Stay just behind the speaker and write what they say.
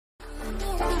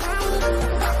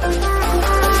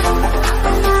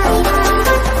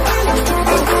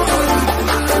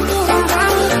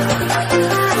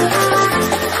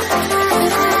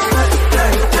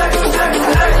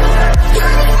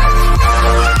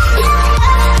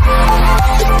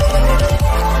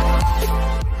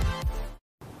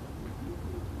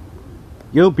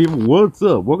Yo people, what's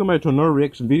up? Welcome back to another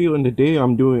reaction video, and today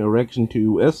I'm doing a reaction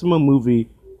to SML movie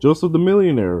Joseph the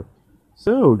Millionaire.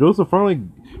 So, Joseph finally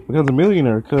becomes a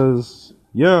millionaire because,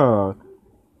 yeah,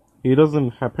 he doesn't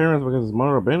have parents because his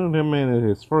mother abandoned him and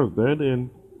his father's dead,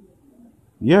 and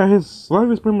yeah, his life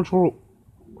is pretty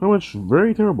much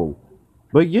very terrible.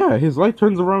 But yeah, his life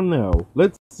turns around now.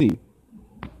 Let's see.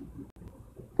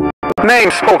 Name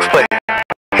spokesplay.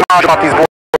 Drop these boys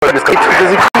in this too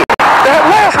busy. That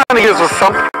last 100 years was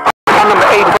something. I'm number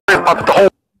 8 about the whole.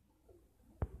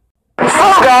 So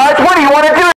guys, what do you want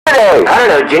to do today? I don't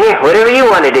know, Junior. Whatever you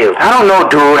want to do. I don't know,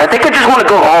 dude. I think I just want to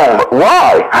go home.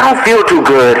 Why? I don't feel too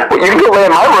good. Well, you can go lay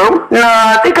in my room.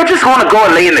 Nah, I think I just want to go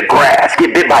and lay in the grass,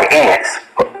 get bit by ants.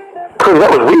 Cause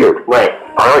that was weird. What?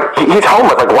 He's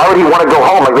homeless. Like, why would he want to go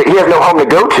home? Like, he has no home to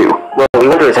go to. Well, we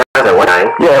went to his house at one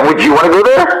time. Yeah, would you want to go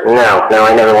there? No,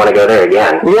 I never want to go there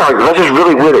again. Yeah, like, that's just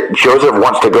really weird that Joseph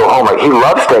wants to go home. Like, he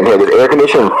loves staying here. There's air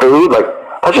conditioning, food. Like,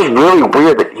 that's just really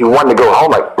weird that he wanted to go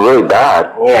home, like, really bad.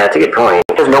 Yeah, that's a good point.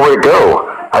 There's nowhere to go.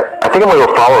 I think I'm going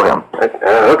to go follow him.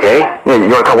 Okay. Yeah, you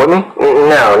want to come with me?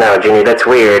 No, Junior, that's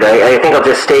weird. I think I'll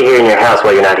just stay here in your house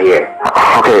while you're not here.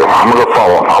 Okay, I'm going to go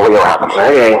follow him. I'll let you know what happens.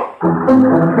 Okay.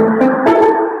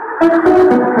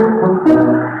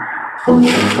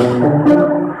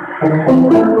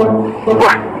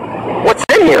 What's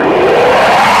in here?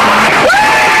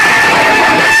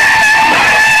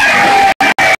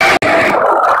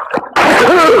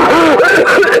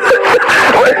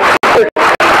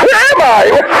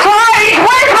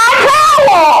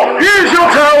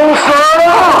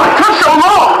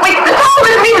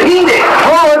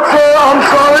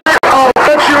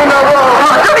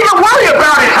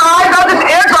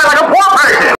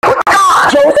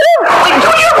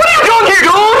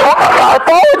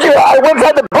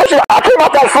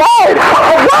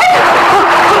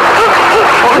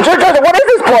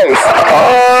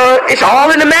 It's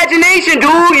all in imagination,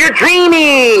 dude. You're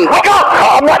dreaming. Wake up!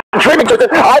 I'm not dreaming,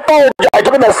 Joseph. I followed you. I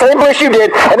took in the same place you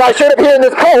did, and I showed up here in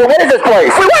this pool. What is this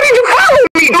place? Wait, why did you follow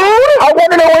me, dude? I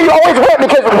want to know where you always went,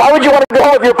 because why would you want to go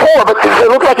home if you're poor? But it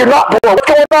looks like you're not poor.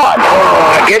 What's going on?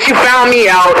 I guess you found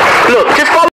me out. Look,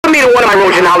 just follow me to one of my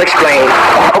rooms and I'll explain.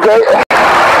 Okay.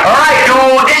 Alright,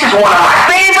 dude. This is one of my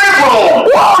favorite rooms.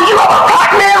 Whoa, you have a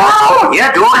Pac-Man room?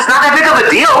 Yeah, dude. It's not that big of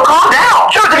a deal. Calm down.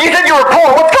 Joseph, you said you were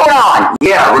poor. What's going on?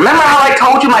 Yeah, remember how I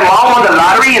told you my mom won the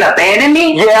lottery and abandoned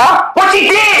me? Yeah? Well, she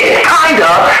did! Kinda.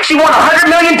 She won $100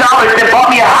 million and bought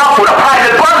me a house with a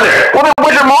private butler. Well, then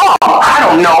where's your mom? I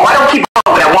don't know. I don't keep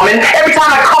up with that woman. Every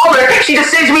time I call her, she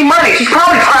just sends me money. She's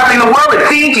probably traveling the world in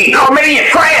Fiji or maybe in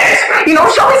France. You know,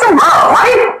 show me some love,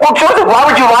 right? Well, Joseph, why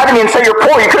would you lie to me and say you're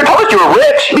poor? You could have told us you were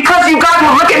rich. Because you guys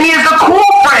will look at me as the cool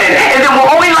friend and then will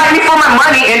only like me for my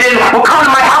money and then will come to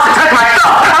my house and touch my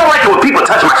stuff. I don't like it when people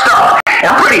touch my stuff.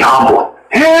 And I'm pretty humble.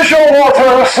 Here's your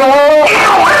water, sir.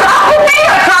 Ew, what's up with me,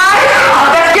 Ty?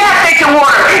 That's gas station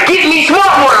water. Get me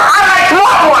smart water. I like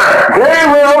smart water. Very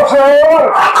well,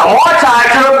 sir. Come on,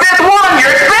 Ty, to the fifth one.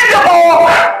 You're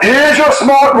expendable. Here's your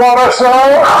smart water, sir.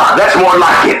 That's more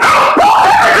like it.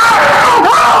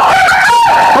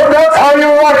 But that's how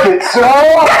you like it, sir.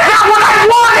 That's not what I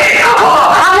wanted.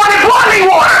 I wanted boiling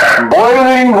water.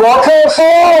 Boiling water,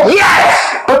 sir?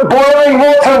 Yes. But boiling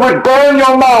water would burn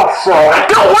your mouth, sir.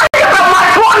 Don't worry about my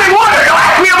boiling water. Don't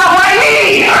ask me about what I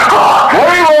need.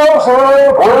 Very well,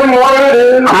 sir. Boiling water it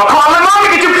is. I'm gonna call my mom to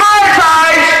get you fired,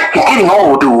 Ty. He's getting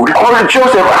old, dude. Oh,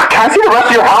 Joseph, can I see the rest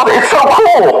of your house? It's so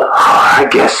cool. I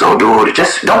guess so, dude.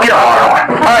 Just don't get a hard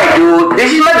on. Alright, dude.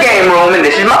 This is my game room and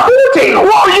this is my pool table.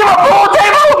 Whoa, you have a pool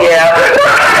table? Yeah.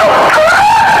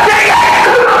 Dang it!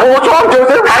 What's wrong,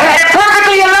 Joseph? I had it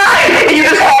perfectly aligned, and you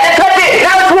just had to touch it.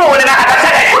 Now it's ruined, and I have to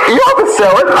touch it. You have to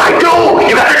sell it. I do.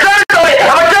 You got to turn on it.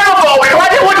 I'm a germaphobe. Why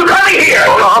didn't you come in here?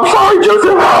 Oh, I'm sorry,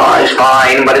 Joseph. Oh, it's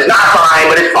fine, but it's not fine,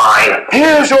 but it's fine.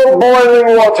 Here's your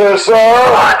boiling water, sir.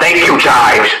 Thank you,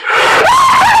 Chives.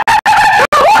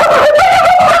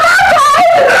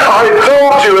 I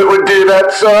told you it would do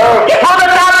that, sir. You put the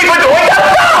zombie for doing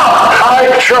that stuff.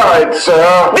 I tried,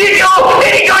 sir. Did you?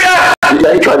 Did he do that?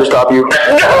 Yeah, he tried to stop you.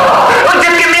 Well,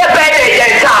 just give me a Band-Aid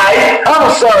then, Chives.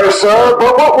 I'm sorry, sir,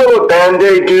 but what will a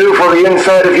Band-Aid do for the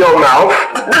inside of your mouth?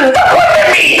 What does it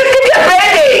mean? Just give me a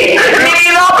Band-Aid. Give me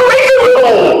an operation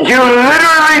room. You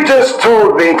literally just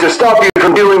told me to stop you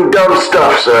from doing dumb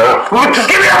stuff, sir. Well, just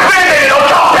give me a Band-Aid and don't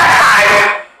talk that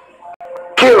time.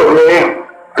 Kill me.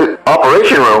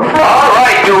 Operation room?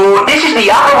 Alright, dude. This is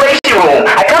the operation room.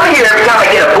 I come here every time I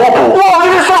get a boo-boo. Whoa,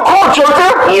 this is so cool,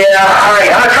 Joseph. Yeah, alright.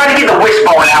 I'm gonna try to get the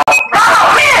wishbone out.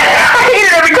 Oh, man! I hate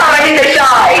it every time I get the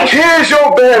shine. Here's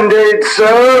your Band-Aid,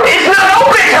 sir. It's not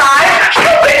open time.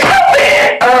 Stupid.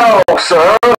 Ow,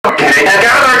 sir.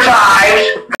 Together, Chives.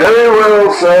 Very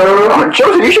well, sir.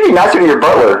 Joseph, you should be nicer to your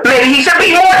butler. Maybe he should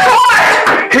be more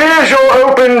smart. Here's your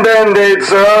open band-aid,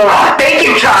 sir. Oh, thank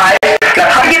you, Chives. Now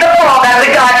try to get the ball out of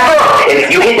the guy's throat. And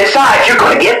if you hit the sides, you're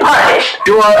going to get punished.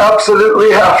 Do I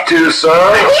absolutely have to, sir?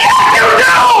 Yes, you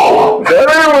do!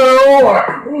 Very well.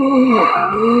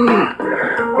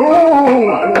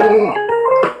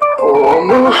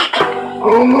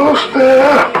 Almost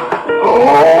there.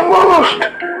 Almost.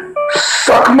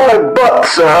 Suck my butt,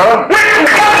 sir.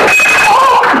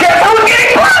 Oh, guess who's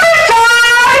getting punished,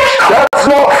 Chives? That's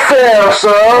not fair,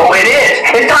 sir. Oh, it is.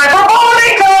 It's time for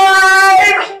bowling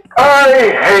time!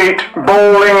 I hate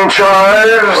bowling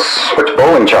chives. What's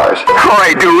bowling chives?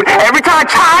 Alright, dude. Every time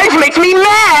Chives makes me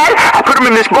mad, I put him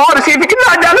in this ball to see if he can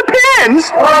knock down the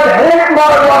pins. I hate my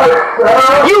life,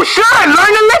 sir. You should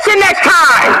learn a lesson next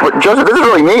time. What, Joseph, this is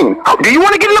really mean. Oh, do you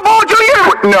want to get in the ball,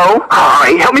 Junior? No.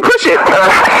 Alright, help me push it.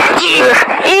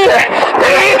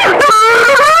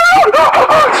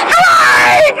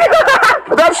 Strike!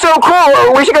 That's so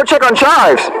cool. We should go check on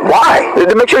Chives. Why?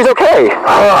 To make sure he's okay.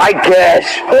 Oh, I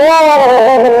guess.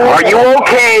 Oh. Are you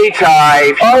okay,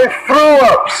 Chives? I threw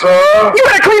up, sir. You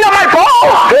better clean up my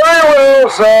ball! Very well,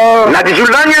 sir. Now, did you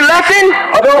learn your lesson?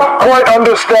 I don't quite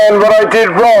understand what I did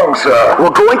wrong, sir.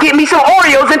 Well, go and get me some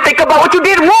Oreos and think about what you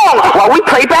did wrong while we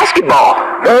play basketball.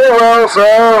 Very well,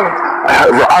 sir.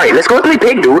 Alright, let's go play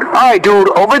pig, dude. Alright, dude,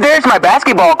 over there's my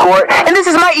basketball court, and this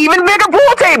is my even bigger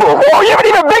pool table. Oh, you have an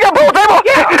even bigger pool table?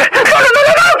 Yeah. No.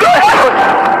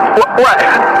 What?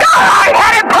 I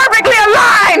had it perfectly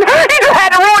aligned! You just had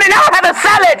to ruin it, now I have to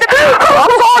sell it! I'm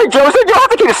sorry, Joseph. You don't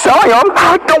have to keep selling them.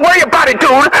 Don't worry about it,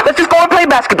 dude. Let's just go and play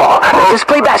basketball. Let's just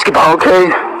play basketball. Okay.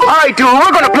 Alright, dude,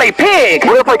 we're gonna play pig.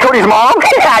 We're gonna play Cody's mom?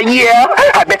 Yeah.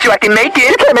 I bet you I can make it.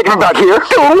 You can't make it from back here.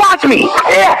 Dude, watch me.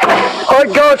 Yeah. I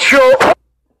got you.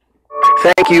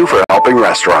 Thank you for helping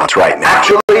restaurants right now.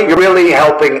 Actually, you're really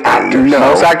helping actors. No.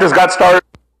 Most actors got started.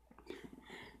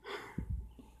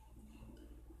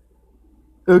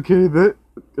 Okay, the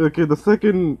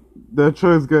second that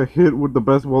Charles got hit with the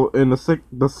basketball, and the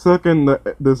second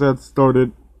that this ad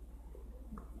started,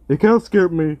 it kind of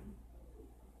scared me,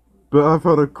 but I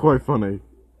found it quite funny.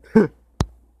 In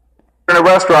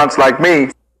restaurants like me.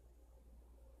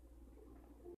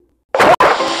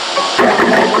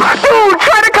 Dude,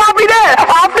 try to copy that!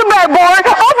 Off the backboard,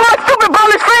 off my stupid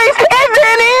butler's face, and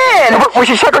then in! We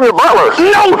should check on your butler.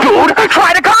 No, dude!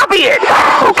 Try to copy it!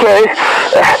 Okay.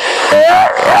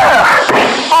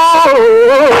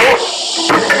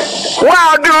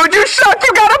 Wow, dude, you suck!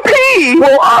 You gotta pee!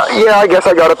 Well, yeah, I guess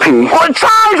I gotta pee. Well,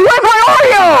 Chives, where's my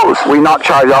Oreos? We knocked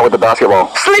Chives out with the basketball.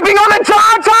 Sleeping on the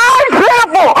job, Chives?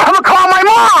 Pitiful! I'm gonna call my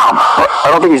mom! I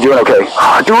don't think he's doing okay.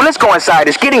 Dude, let's go inside.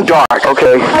 It's getting dark.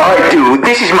 Okay. Alright, dude,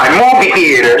 this is my movie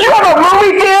theater. You have a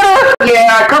movie theater?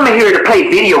 Yeah, I come in here to play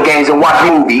video games and watch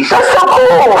movies. That's so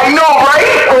cool! I know, right?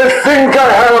 I think I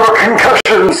have a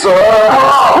concussion, sir.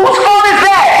 Whose fault is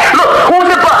that? Look, who's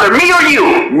the butler, me or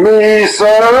you? Me, sir.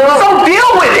 So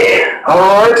deal with it!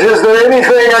 Alright, is there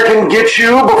anything I can get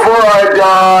you before I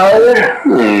die?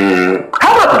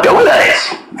 How about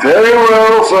donuts? Very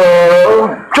well,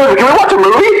 sir. Joseph, can we watch a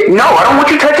movie? No, I don't want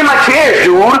you touching my chairs,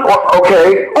 dude.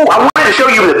 Okay. Oh, I wanted to show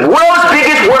you the world's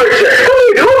biggest word search. Come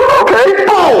here, dude. Okay.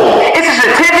 Boom! It's a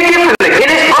certificate from the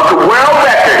Guinness Book of World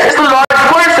Records. It's the largest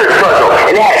word search puzzle,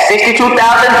 and it has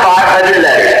 62,500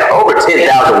 letters, over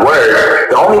 10,000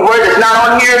 words. The only word that's not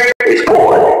on here is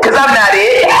poor, because I'm not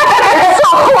it. It's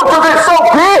so cool because it's so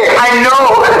big. I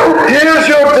know. Here's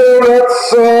your donuts,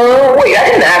 sir. Wait, I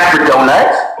didn't ask for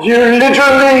donuts. You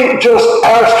literally just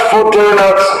asked for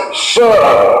donuts, sir.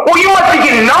 Well, you must be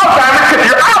getting Alzheimer's because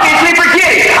you're obviously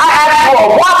forgetting. I asked for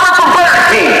a Whopper from Burger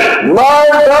King. My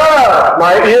bad.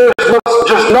 My ears must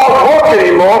just not work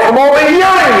anymore from all the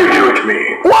yelling you do to me.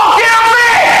 Well, get him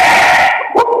back!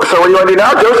 So what do you want to do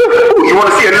now, Joseph? You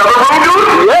want to see another room,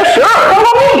 dude? Yeah, sure.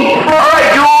 Follow me. All right,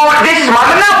 dude. This is my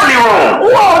Monopoly room.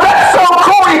 Whoa, that's so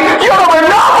cool. You have a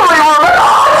Monopoly room. That's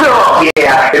awesome.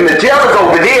 Yeah, and the gel is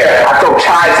over there. I throw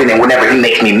Chives in it whenever he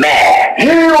makes me mad.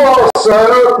 Here you are,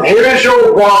 sir. Here is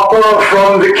your Whopper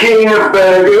from the King of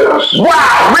Vegas.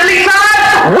 Wow, really,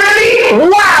 Chives? Really?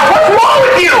 Wow, what's wrong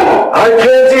with you? I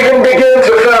can't even begin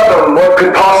to fathom what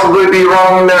could possibly be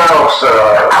wrong now,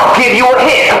 sir. I'll give you a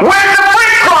hint. Where's the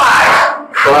French fries?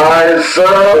 Fries,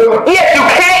 sir? Yes, you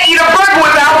can't eat a burger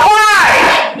without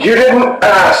fries. You didn't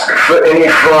ask for any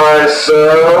fries,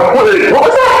 sir. Wait, what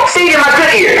was that? Say it in my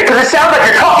good ear, because it sounds like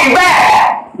you're talking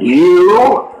back.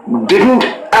 You didn't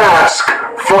ask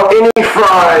for any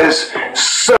fries,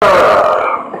 sir.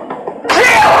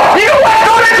 Jail! You know what?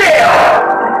 Go to jail!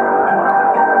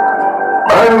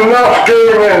 I'm not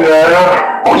going in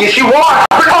there. Oh, yes, you are.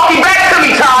 You're talking back to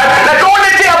me, Todd. Now go in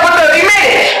the jail for 30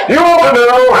 minutes. You want to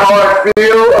know how I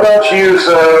feel about you,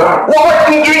 sir? Well, what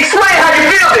can you explain how you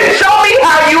feel then? Show me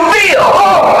how you feel.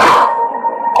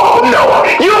 Oh, no.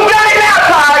 You've done it now,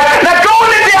 Todd. Now go in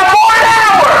the jail for an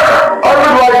hour. I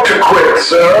would like to quit,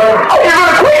 sir. Oh, you're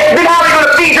going to quit? Then how are you going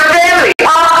to feed your family?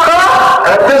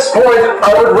 At this point,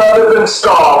 I would rather than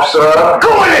starve, sir.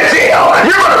 Go in the jail.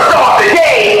 You're going to starve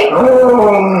today.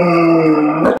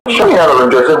 Show me out of the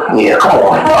room, Joseph. Yeah, come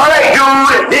on. All right,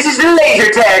 dude. This is the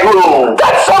laser tag room.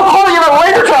 That's so cool, you're in a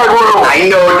laser tag room. I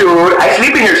know, dude. I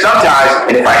sleep in here sometimes,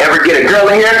 and if I ever get a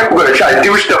girl in here, we're gonna try to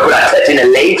do stuff without touching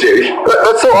the lasers.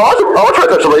 That's so awesome. I want to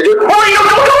try to touch a laser. Wait, no,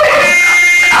 don't do it!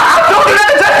 I told you not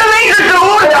to touch the laser,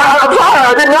 dude! I'm sorry,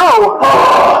 I didn't know.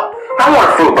 I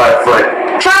want fruit by the foot.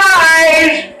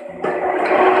 Charge!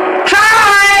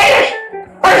 Charge!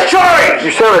 Where's Charge?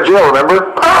 You sent him to jail,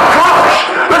 remember? Oh,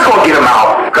 gosh! Let's go get him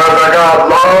out. Cause I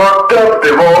got locked up,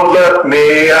 they won't let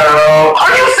me out.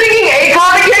 Are you singing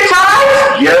Akon again,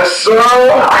 Charge? Yes, sir.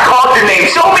 I called your name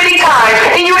so many times,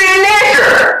 and you didn't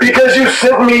answer. Because you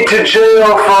sent me to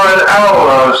jail for an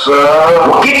hour,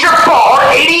 sir. Get your bald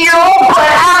 80-year-old butt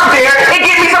out there and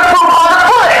get me some fruit on the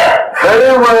foot.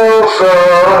 Very well,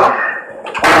 sir.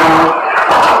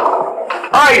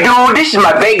 Alright, dude, this is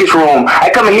my Vegas room.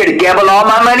 I come in here to gamble all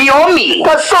my money on me.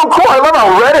 That's so cool. I love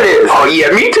how red it is. Oh,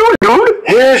 yeah, me too, dude.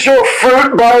 Here's your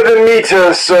fruit by the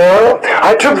meter, sir.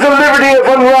 I took the liberty of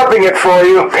unwrapping it for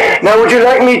you. Now, would you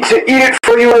like me to eat it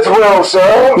for you as well,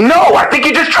 sir? No, I think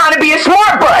you're just trying to be a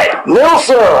smart butt. No,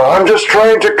 sir. I'm just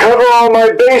trying to cover all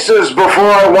my bases before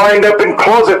I wind up in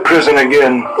closet prison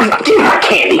again. Give me my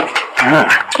candy.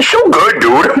 It's so good,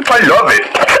 dude. I love it.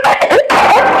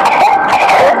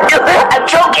 I'm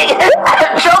choking.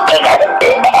 I'm choking.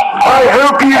 I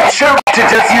hope you choked to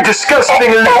death, you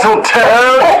disgusting little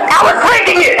turd. I was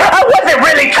faking it. I wasn't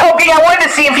really choking. I wanted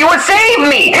to see if you would save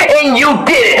me. And you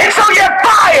did it. So you're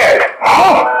fired.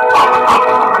 I'm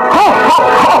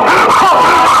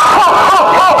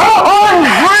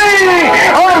free!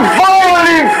 I'm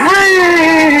finally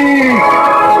free!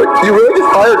 You really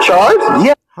just fired Charles?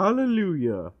 Yeah.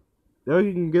 Hallelujah. Now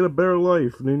you can get a better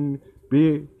life than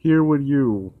be here with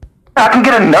you. I can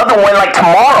get another one like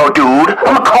tomorrow, dude. I'm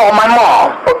gonna call my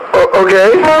mom.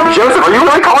 Okay. Joseph, are you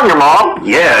really calling your mom?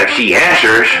 Yeah, if she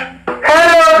answers.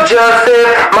 Hello,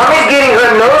 Joseph. Mommy's getting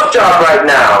her nose job right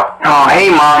now. Oh, hey,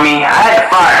 Mommy. I had to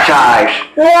fire Chives.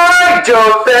 Why,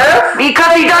 Joseph?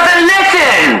 Because he doesn't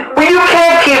listen. Well, you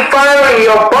can't keep firing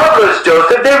your butlers,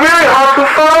 Joseph. They're really hard to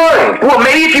find. Well,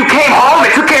 maybe if you came home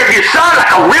and took care of your son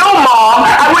like a real mom,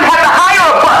 I wouldn't have to hire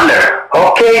a butler.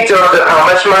 Okay, Joseph, how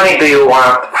much money do you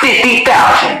want?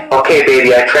 50,000. Okay,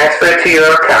 baby, I transfer it to your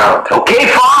account. Okay,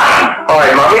 fine.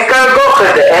 Alright, Mommy's gotta go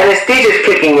because the anesthesia's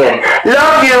kicking in.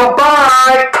 Love you,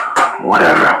 bye!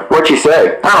 Whatever. What'd she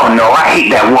say? I don't know. I hate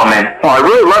that woman. Oh, I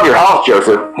really love your house,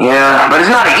 Joseph. Yeah, but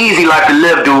it's not an easy life to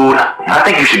live, dude. I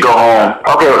think you should go home.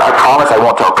 Okay, I promise I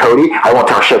won't tell Cody, I won't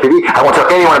tell Shippy, I won't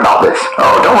tell anyone about this.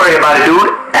 Oh, don't worry about it,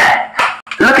 dude.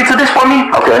 Look into this for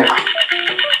me. Okay.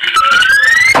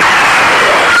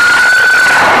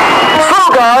 So,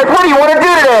 guys, what do you want to do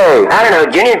today? I don't know,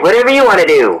 Junior, whatever you want to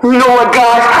do. You know what,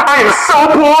 guys? I am so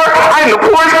poor. I am the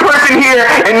poorest person here,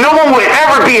 and no one would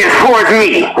ever be as poor as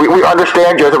me. We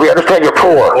understand, Joseph, we understand you're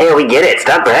poor. Yeah, we get it.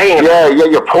 Stop bragging. Yeah,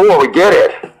 you're poor, we get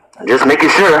it. Just making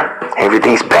sure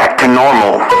everything's back to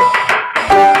normal.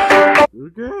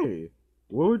 Okay.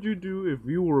 What would you do if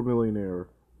you were a millionaire?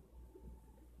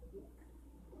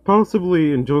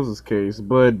 Possibly in Joseph's case,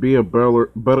 but be a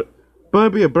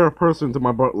better person to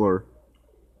my butler.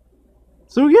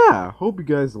 So yeah, hope you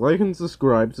guys like and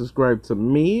subscribe. Subscribe to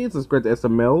me, subscribe to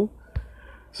SML,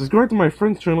 subscribe to my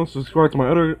friend's channel, subscribe to my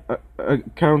other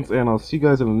accounts, and I'll see you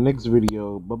guys in the next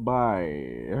video. Bye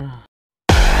bye.